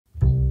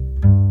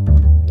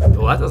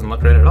that doesn't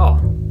look right at all.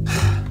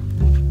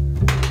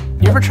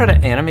 You ever try to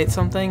animate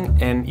something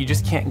and you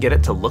just can't get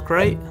it to look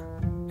right?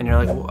 And you're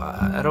like, well,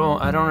 I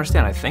don't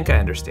understand. I think I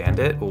understand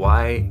it.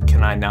 Why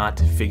can I not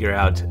figure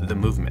out the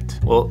movement?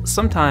 Well,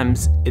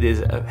 sometimes it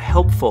is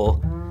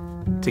helpful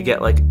to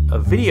get like a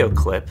video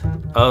clip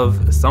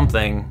of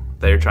something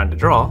that you're trying to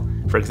draw.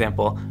 For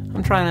example,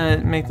 I'm trying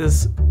to make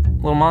this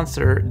little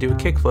monster do a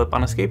kickflip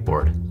on a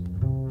skateboard.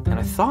 And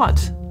I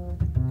thought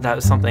that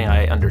was something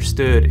I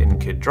understood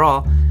and could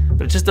draw,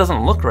 but it just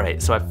doesn't look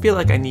right. So I feel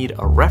like I need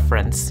a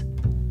reference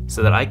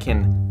so that I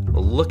can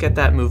look at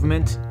that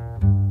movement,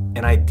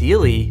 and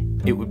ideally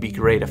it would be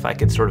great if I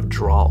could sort of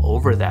draw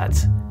over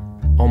that,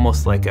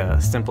 almost like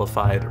a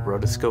simplified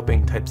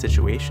rotoscoping type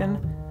situation,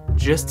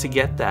 just to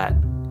get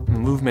that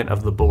movement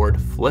of the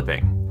board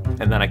flipping.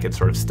 And then I could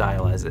sort of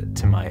stylize it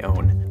to my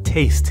own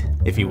taste,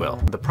 if you will.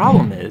 The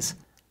problem is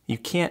you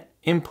can't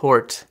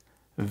import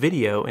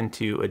video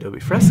into Adobe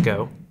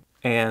Fresco,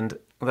 and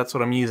that's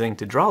what I'm using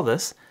to draw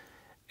this,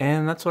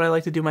 and that's what I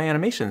like to do my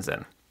animations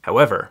in.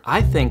 However,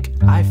 I think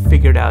I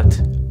figured out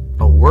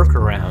a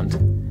workaround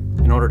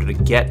in order to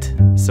get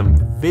some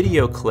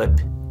video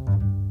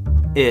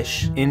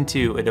clip-ish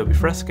into Adobe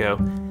Fresco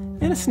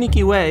in a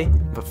sneaky way.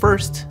 But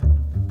first,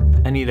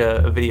 I need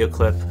a video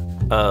clip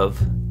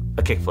of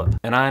a kickflip,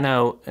 and I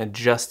know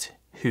just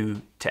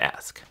who to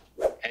ask.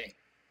 Hey,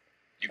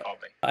 you called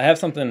me. I have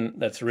something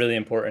that's really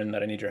important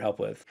that I need your help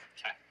with.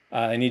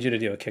 Okay. I need you to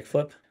do a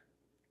kickflip.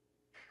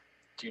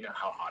 Do you know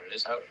how hot it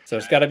is out? So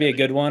it's got to be a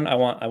good one. I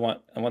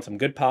want some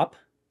good pop.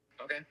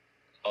 Okay.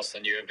 I'll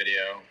send you a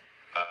video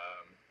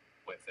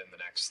within the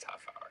next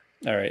half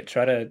hour. All right,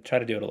 try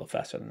to do it a little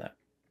faster than that.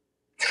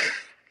 Okay,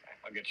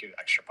 I'll get you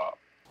extra pop.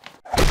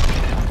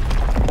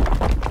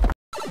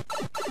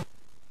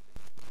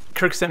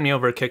 Kirk sent me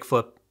over a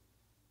kickflip.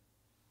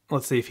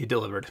 Let's see if he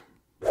delivered.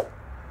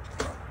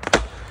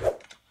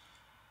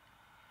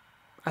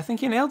 I think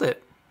he nailed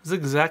it. This is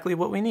exactly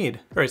what we need.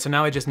 All right, so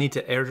now I just need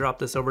to airdrop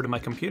this over to my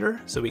computer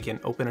so we can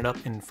open it up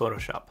in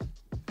Photoshop.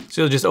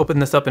 So you'll just open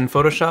this up in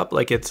Photoshop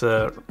like it's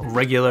a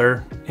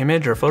regular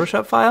image or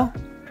Photoshop file.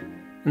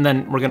 And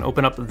then we're gonna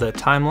open up the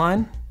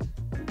timeline,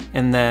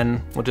 and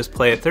then we'll just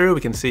play it through.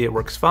 We can see it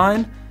works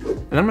fine.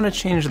 And I'm gonna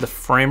change the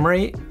frame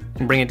rate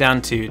and bring it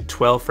down to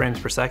 12 frames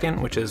per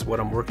second, which is what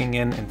I'm working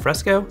in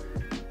Fresco.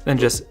 Then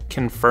just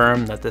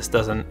confirm that this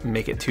doesn't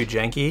make it too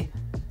janky.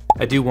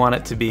 I do want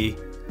it to be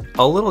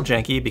a little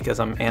janky because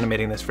I'm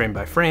animating this frame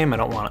by frame. I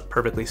don't want a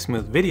perfectly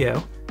smooth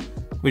video.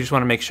 We just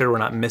want to make sure we're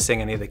not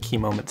missing any of the key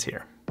moments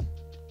here.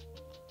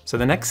 So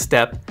the next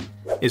step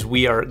is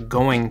we are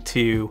going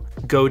to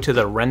go to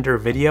the render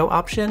video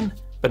option,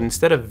 but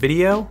instead of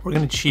video, we're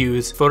going to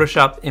choose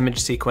Photoshop image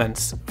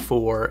sequence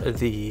for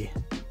the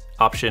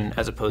option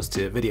as opposed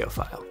to video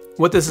file.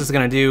 What this is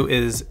going to do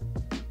is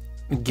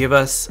give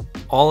us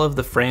all of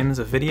the frames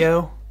of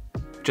video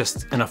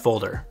just in a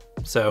folder.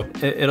 So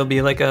it'll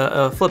be like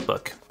a flip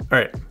book. All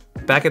right,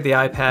 back at the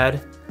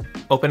iPad,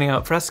 opening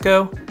up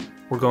Fresco,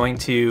 we're going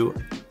to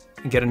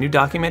get a new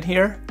document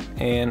here,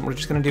 and we're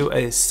just gonna do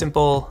a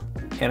simple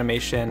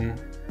animation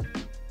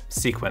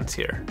sequence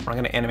here. We're not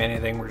gonna animate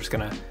anything, we're just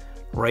gonna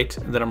write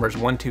the numbers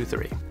 1, 2,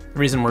 3. The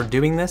reason we're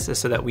doing this is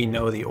so that we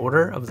know the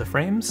order of the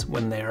frames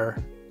when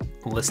they're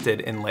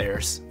listed in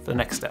layers for the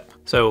next step.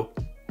 So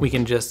we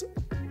can just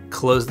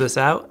close this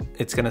out,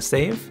 it's gonna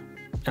save,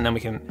 and then we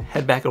can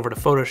head back over to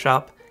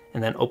Photoshop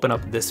and then open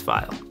up this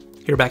file.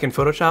 Here back in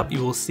Photoshop,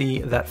 you will see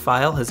that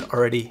file has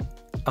already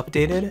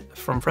updated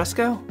from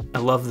Fresco. I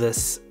love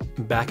this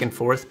back and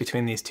forth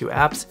between these two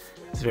apps.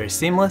 It's very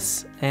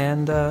seamless,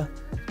 and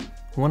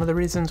one of the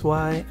reasons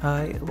why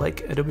I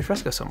like Adobe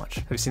Fresco so much.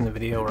 Have you seen the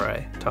video where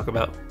I talk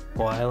about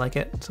why I like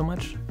it so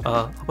much?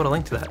 I'll put a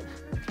link to that.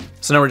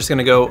 So now we're just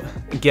gonna go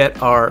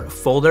get our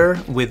folder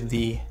with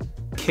the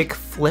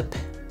kickflip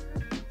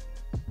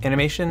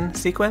animation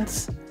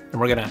sequence,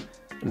 and we're gonna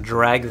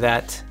drag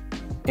that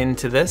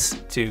into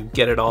this to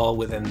get it all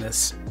within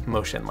this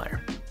motion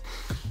layer.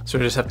 So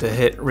we just have to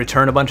hit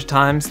return a bunch of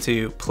times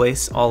to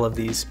place all of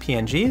these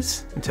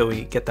PNGs until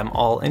we get them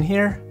all in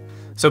here.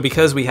 So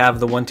because we have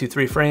the 1, 2,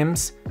 3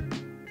 frames,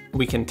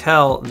 we can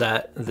tell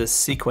that this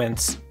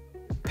sequence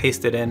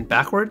pasted in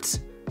backwards.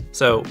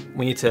 So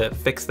we need to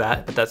fix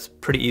that, but that's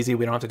pretty easy.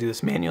 We don't have to do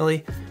this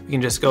manually. We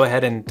can just go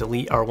ahead and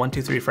delete our 1,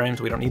 2, 3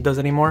 frames. We don't need those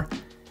anymore.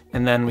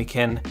 And then we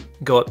can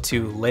go up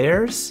to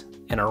layers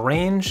and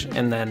arrange,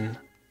 and then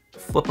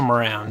flip them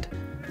around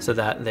so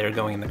that they're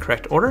going in the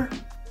correct order.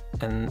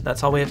 And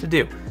that's all we have to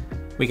do.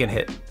 We can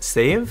hit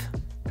save,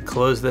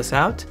 close this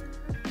out,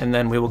 and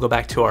then we will go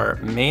back to our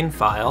main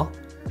file,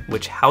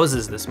 which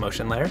houses this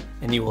motion layer,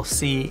 and you will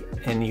see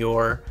in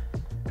your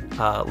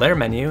layer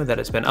menu that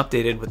it's been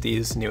updated with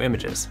these new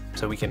images.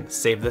 So we can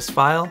save this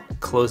file,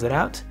 close it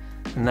out,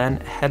 and then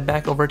head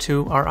back over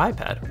to our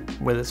iPad,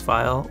 where this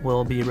file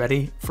will be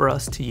ready for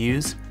us to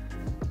use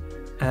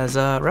as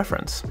a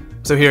reference.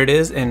 So here it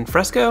is in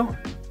Fresco.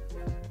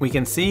 We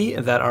can see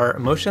that our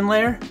motion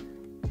layer,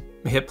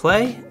 we hit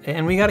play,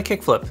 and we got a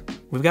kickflip.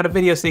 We've got a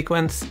video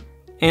sequence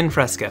in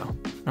Fresco.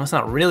 Now it's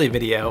not really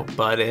video,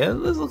 but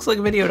this looks like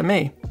a video to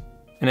me,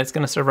 and it's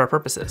gonna serve our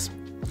purposes.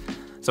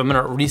 So I'm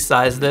gonna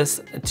resize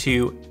this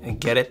to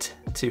get it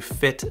to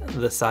fit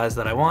the size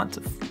that I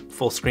want,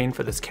 full screen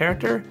for this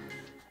character.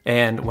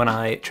 And when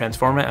I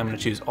transform it, I'm gonna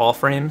choose all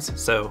frames,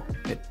 so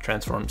it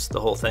transforms the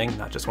whole thing,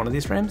 not just one of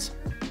these frames.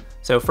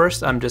 So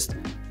first, I'm just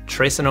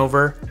tracing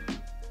over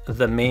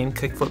the main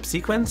kickflip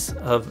sequence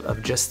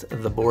of just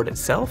the board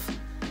itself.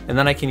 And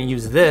then I can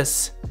use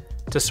this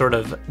to sort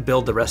of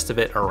build the rest of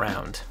it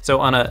around. So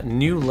on a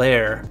new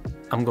layer,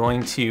 I'm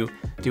going to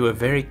do a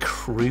very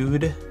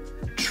crude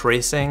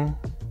tracing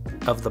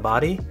of the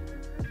body,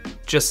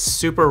 just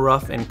super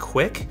rough and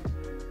quick.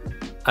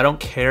 I don't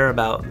care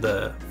about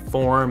the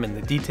form and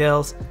the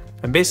details.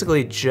 I'm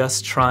basically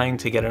just trying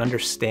to get an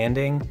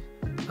understanding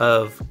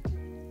of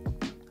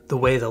the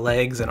way the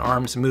legs and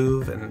arms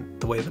move and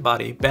the way the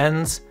body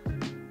bends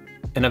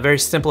in a very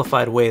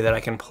simplified way that I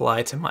can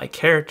apply to my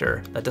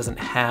character that doesn't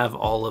have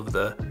all of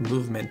the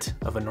movement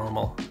of a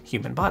normal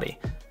human body.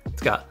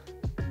 It's got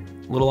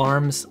little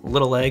arms,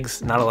 little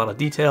legs, not a lot of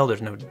detail,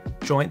 there's no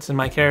joints in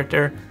my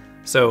character,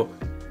 so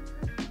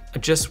I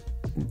just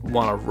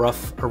want a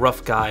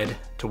rough guide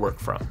to work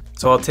from.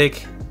 So I'll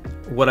take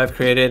what I've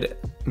created,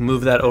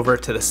 move that over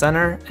to the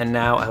center, and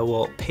now I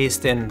will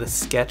paste in the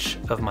sketch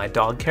of my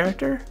dog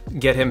character,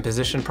 get him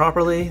positioned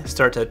properly,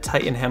 start to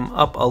tighten him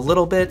up a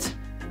little bit,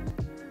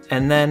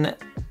 and then,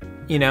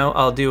 you know,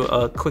 I'll do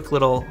a quick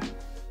little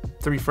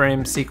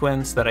 3-frame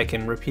sequence that I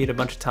can repeat a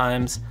bunch of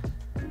times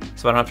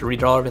so I don't have to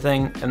redraw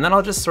everything, and then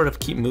I'll just sort of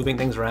keep moving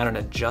things around and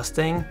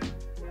adjusting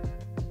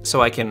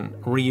so I can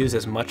reuse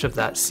as much of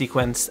that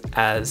sequence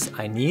as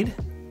I need.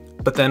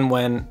 But then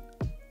when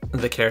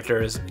the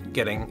character is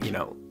getting, you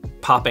know,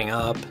 popping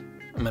up,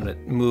 I'm gonna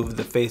move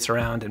the face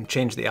around and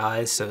change the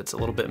eyes so it's a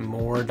little bit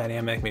more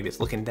dynamic. Maybe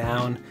it's looking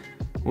down,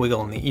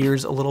 wiggling the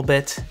ears a little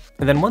bit.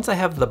 And then once I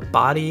have the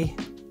body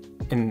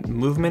and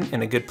movement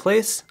in a good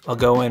place, I'll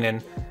go in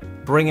and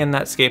bring in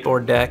that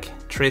skateboard deck,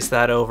 trace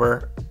that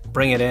over,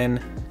 bring it in,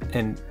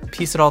 and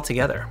piece it all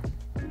together.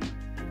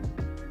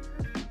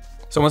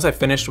 So once I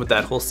finished with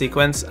that whole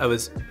sequence, I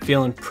was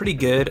feeling pretty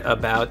good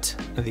about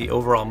the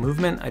overall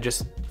movement. I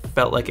just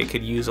felt like it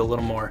could use a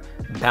little more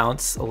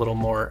bounce, a little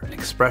more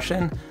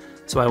expression.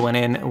 So I went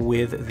in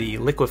with the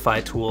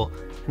liquify tool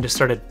and just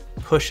started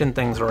pushing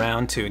things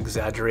around to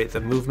exaggerate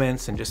the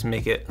movements and just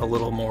make it a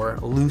little more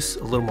loose,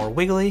 a little more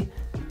wiggly,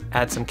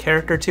 add some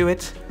character to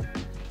it.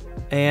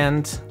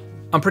 And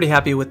I'm pretty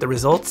happy with the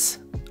results.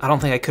 I don't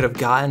think I could have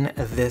gotten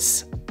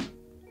this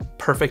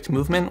perfect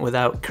movement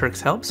without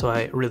Kirk's help, so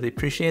I really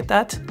appreciate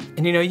that.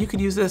 And you know, you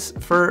could use this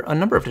for a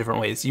number of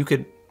different ways. You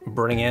could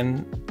bring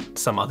in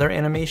some other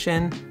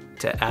animation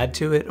to add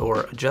to it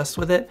or adjust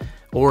with it,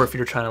 or if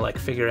you're trying to like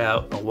figure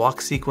out a walk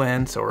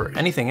sequence or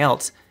anything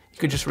else, you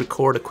could just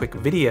record a quick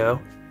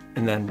video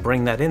and then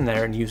bring that in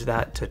there and use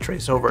that to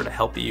trace over to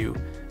help you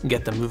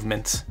get the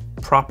movements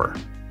proper,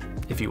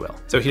 if you will.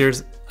 So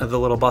here's the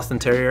little Boston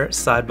Terrier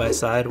side by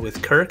side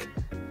with Kirk.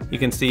 You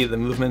can see the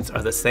movements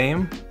are the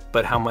same,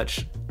 but how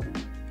much,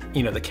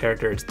 you know, the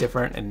character is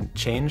different and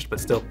changed, but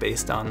still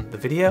based on the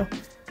video.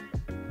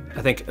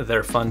 I think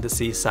they're fun to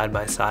see side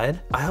by side.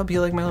 I hope you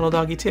like my little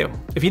doggy too.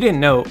 If you didn't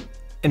know,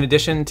 in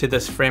addition to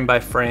this frame by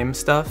frame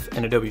stuff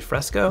in Adobe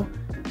Fresco,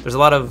 there's a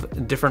lot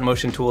of different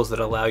motion tools that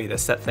allow you to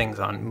set things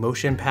on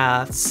motion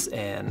paths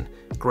and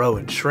grow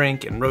and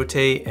shrink and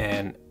rotate,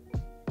 and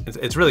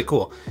it's really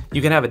cool.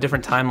 You can have a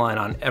different timeline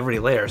on every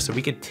layer, so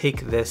we could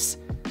take this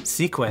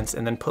sequence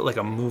and then put like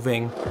a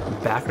moving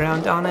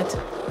background on it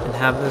and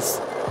have this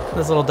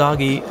little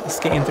doggy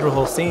skating through a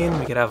whole scene.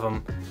 We could have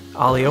him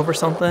ollie over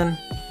something.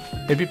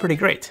 It'd be pretty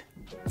great.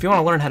 If you want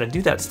to learn how to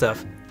do that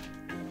stuff,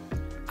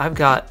 I've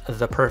got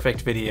the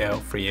perfect video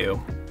for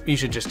you. You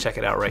should just check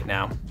it out right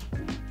now.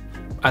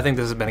 I think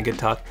this has been a good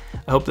talk.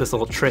 I hope this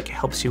little trick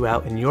helps you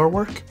out in your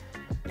work,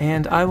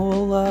 and I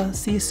will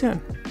see you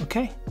soon,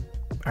 okay?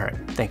 All right,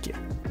 thank you.